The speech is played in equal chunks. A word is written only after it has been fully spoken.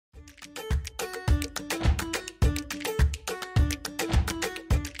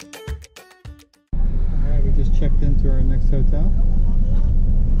hotel.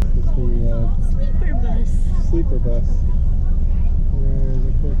 This is the sleeper bus. Sleeper bus. There's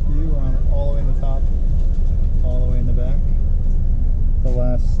a quick view on all the way in the top, all the way in the back. The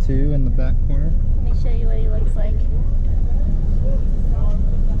last two in the back corner. Let me show you what he looks like.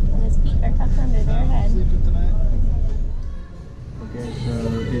 And his feet are tucked under their head. Sleeping tonight. Okay, so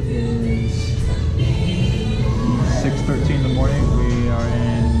it is 6:13 in the morning. We are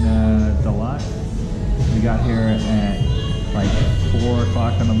in Dalat. We got here at like 4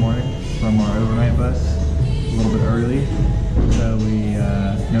 o'clock in the morning from our overnight bus, a little bit early. So we,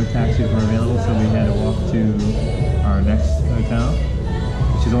 no taxis were available, so we had to walk to our next hotel,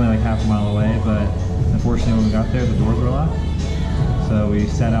 which is only like half a mile away, but unfortunately when we got there, the doors were locked. So we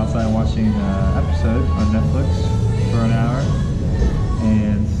sat outside watching an episode on Netflix for an hour,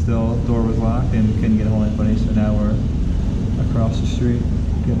 and still the door was locked and couldn't get home anybody, so now we're across the street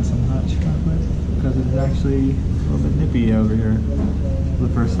getting some hot chocolate, because it's actually a little bit nippy over here for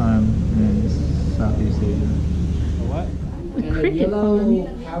the first time in Southeast Asia. What? And the yellow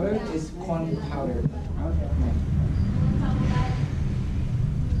powder is corn powder.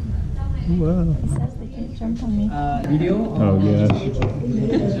 Wow. It says they can't jump on me. Video? Oh gosh. You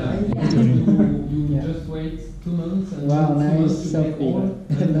just wait 2 months. And Wow, nice selfie.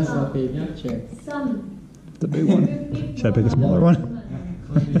 Not selfie, picture. The big one. Should I pick a smaller one?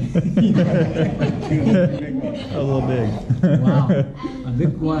 A little big. Wow, a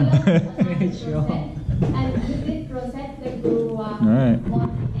big one. Sure. Alright.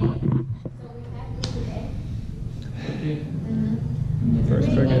 First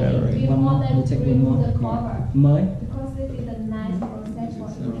cricket ever. One more, you take one more. Mới.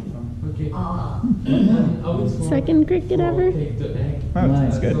 Okay. Second cricket ever? Oh,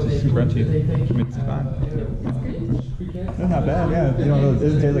 it's good. It's crunchy. It's fine. That's not bad, yeah. You don't know, it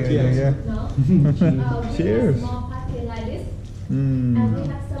doesn't taste like anything here. Cheers.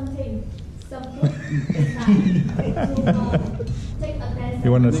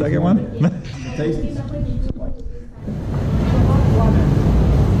 You want a second one?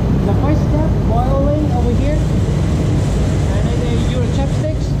 The first step, boiling over here. And then they use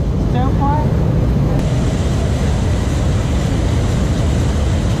chopsticks, stir fry.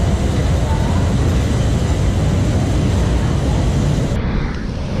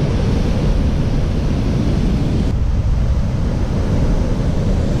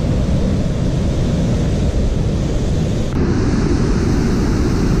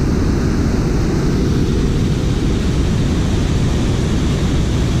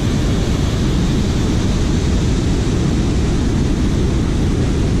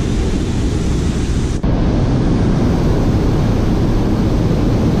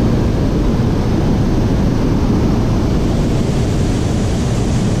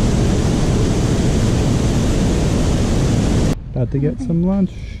 About to get some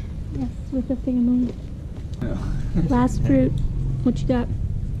lunch. Yes, with the family. Last fruit. What you got?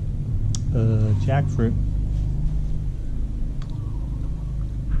 Jackfruit.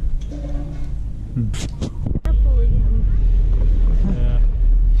 Purple again. Yeah.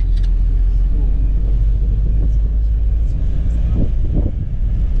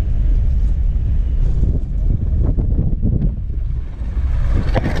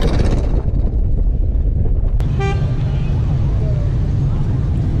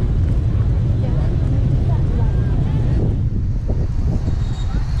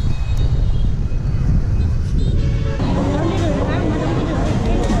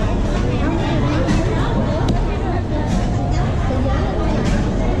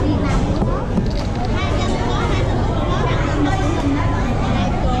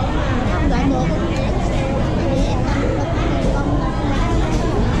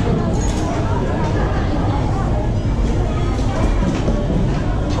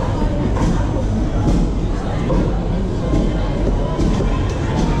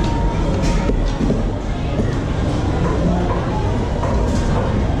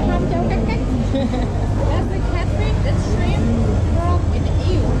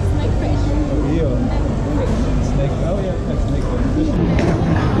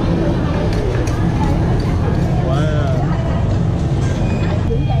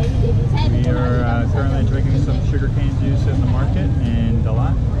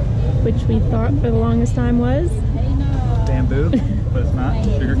 Which we thought for the longest time was bamboo, but it's not.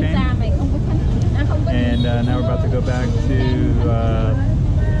 Sugarcane. And now we're about to go back to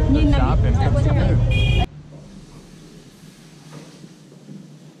the shop and cook some food.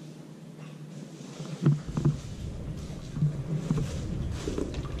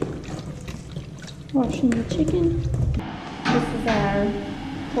 Washing the chicken. This is our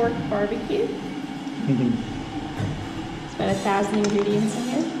pork barbecue. Got 1,000 ingredients in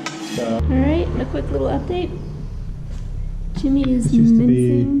here. So Alright, a quick little update. Jimmy is this used to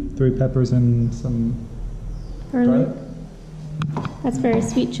mincing be 3 peppers and some garlic. garlic. That's for our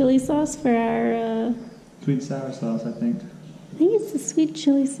sweet chili sauce for our, Sweet sour sauce, I think. I think it's the sweet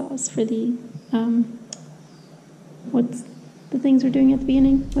chili sauce for the, what's the things we're doing at the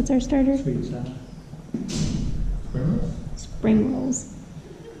beginning? What's our starter? Sweet sour. Spring rolls.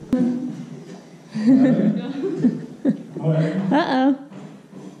 Uh-oh.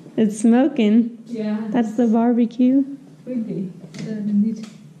 It's smoking. Yeah, That's the barbecue. quickly. Need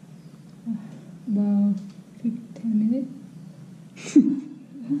about 10 minutes.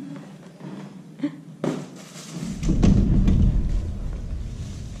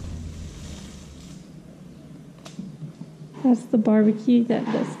 That's the barbecue that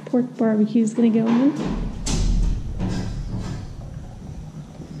this pork barbecue is going to go on.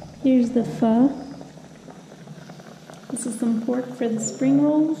 Here's the pho. This is some pork for the spring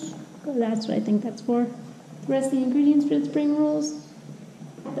rolls. Oh, that's what I think that's for. The rest of the ingredients for the spring rolls.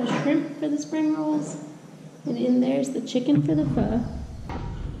 The shrimp for the spring rolls. And in there's the chicken for the pho.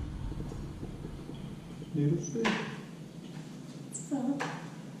 So,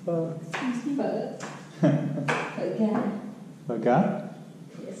 Okay. Okay.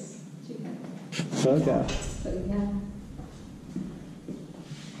 Yes. Chicken. Okay. Okay.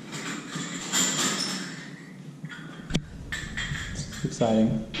 It's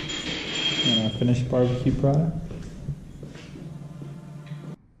exciting. And our finished barbecue product.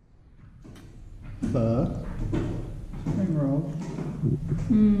 Pho. Spring roll.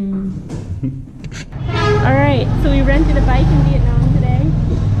 Alright, so we rented a bike in Vietnam today,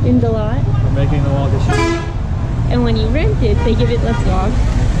 in Dalat. We're making the walk of shame. And when you rent it, they give it, let's walk.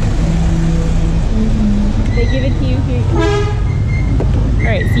 They give it to you here.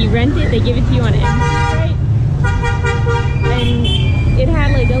 Alright, so you rent it, they give it to you on empty, right? And it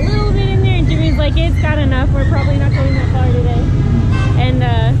had like a little bit in there, and Jimmy's like, it's got enough, we're probably not going that far today. And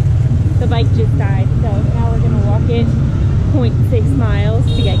the bike just died, so now we're gonna walk it 0.6 miles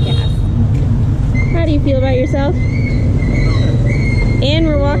to get gas. How do you feel about yourself? And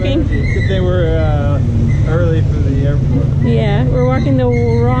we're walking. Good thing we're early for the airport. Yeah, we're walking the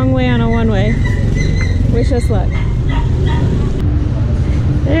wrong way on a one-way. Wish us luck.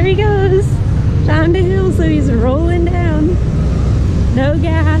 There he goes. Down the hill, so he's rolling down. No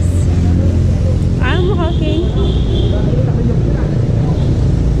gas. I'm walking.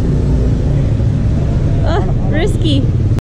 Oh, risky.